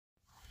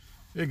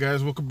Hey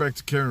guys, welcome back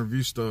to Karen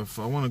Review Stuff.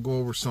 I want to go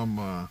over some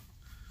of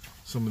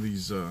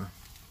these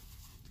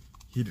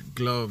heated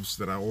gloves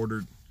that I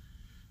ordered.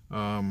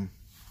 I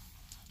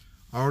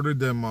ordered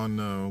them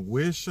on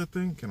Wish, I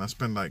think, and I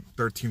spent like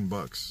 13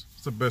 bucks.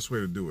 It's the best way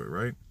to do it,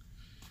 right?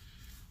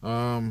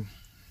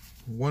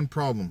 One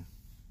problem.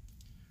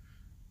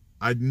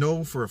 I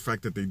know for a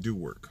fact that they do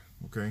work.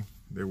 Okay,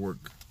 they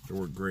work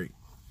great.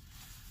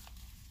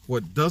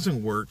 What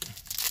doesn't work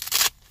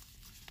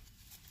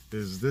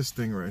is this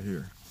thing right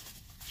here.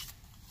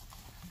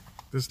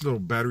 This little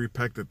battery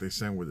pack that they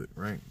send with it,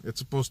 right? It's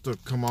supposed to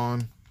come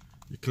on.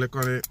 You click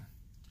on it.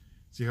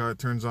 See how it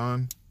turns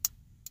on?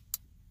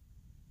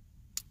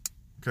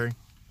 Okay.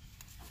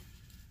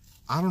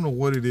 I don't know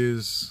what it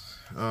is.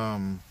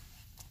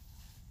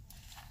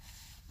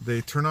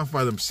 They turn off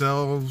by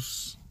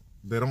themselves.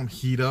 They don't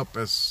heat up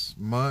as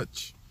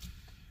much.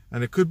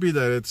 And it could be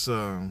that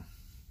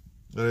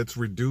it's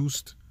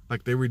reduced.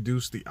 Like they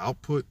reduced the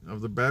output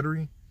of the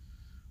battery.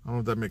 I don't know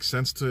if that makes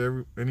sense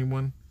to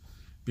anyone.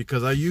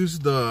 Because I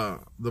used the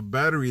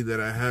battery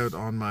that I had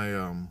on my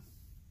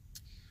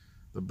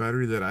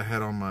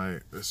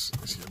let's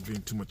see, I'm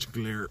getting too much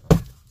glare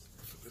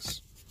for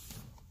this.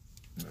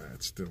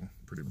 It's still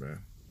pretty bad.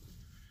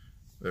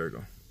 There we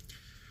go.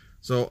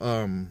 So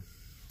I'm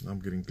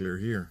getting glare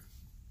here.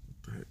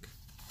 What the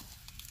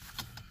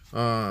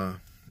heck?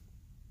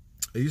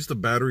 I used the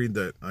battery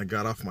that I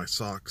got off my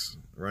socks,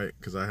 right?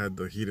 Because I had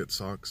the heated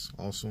socks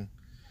also.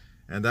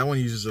 And that one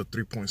uses a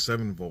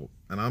 3.7 volt.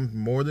 And I'm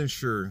more than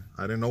sure,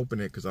 I didn't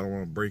open it because I don't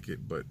want to break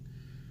it, but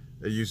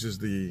it uses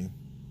the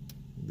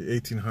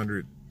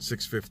 1800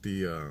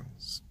 650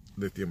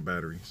 lithium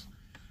batteries,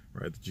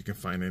 right? That you can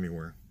find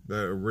anywhere.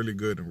 That are really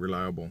good and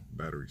reliable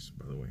batteries,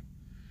 by the way.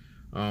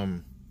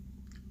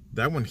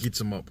 That one heats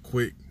them up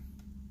quick.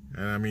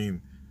 And I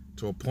mean,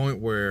 to a point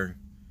where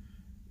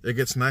it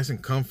gets nice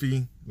and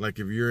comfy, like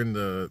if you're in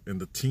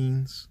the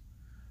teens,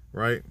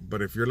 right?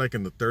 But if you're like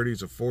in the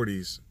 30s or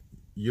 40s,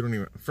 you don't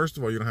even, first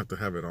of all, you don't have to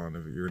have it on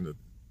if you're in the,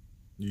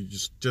 you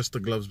just the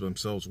gloves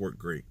themselves work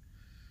great.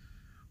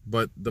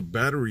 But the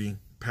battery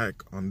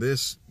pack on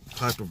this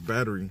type of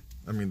battery,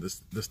 I mean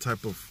this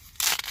type of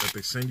that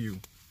they send you,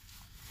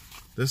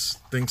 this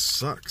thing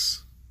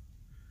sucks.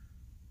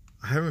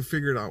 I haven't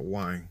figured out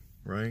why,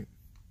 right?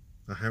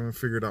 I haven't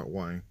figured out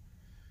why.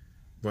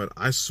 But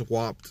I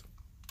swapped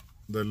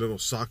the little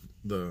sock,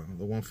 the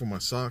one for my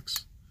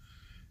socks,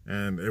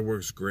 and it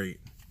works great.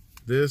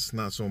 This,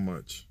 not so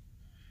much.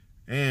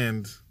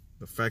 And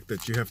the fact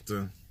that you have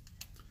to,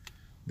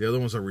 the other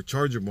ones are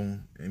rechargeable,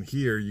 and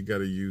here you got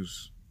to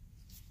use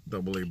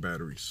AA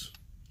batteries.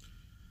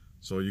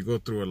 So you go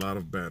through a lot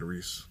of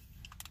batteries,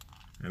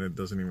 and it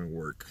doesn't even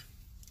work.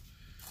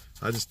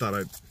 I just thought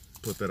I'd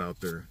put that out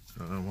there.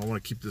 I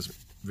want to keep this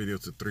video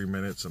to 3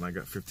 minutes, and I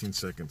got 15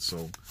 seconds.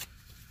 So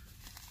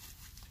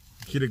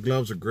heated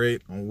gloves are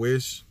great on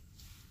Wish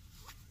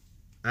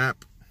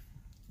app.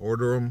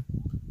 Order them,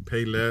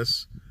 pay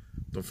less.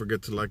 Don't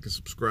forget to like and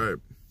subscribe.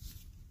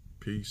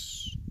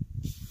 Peace.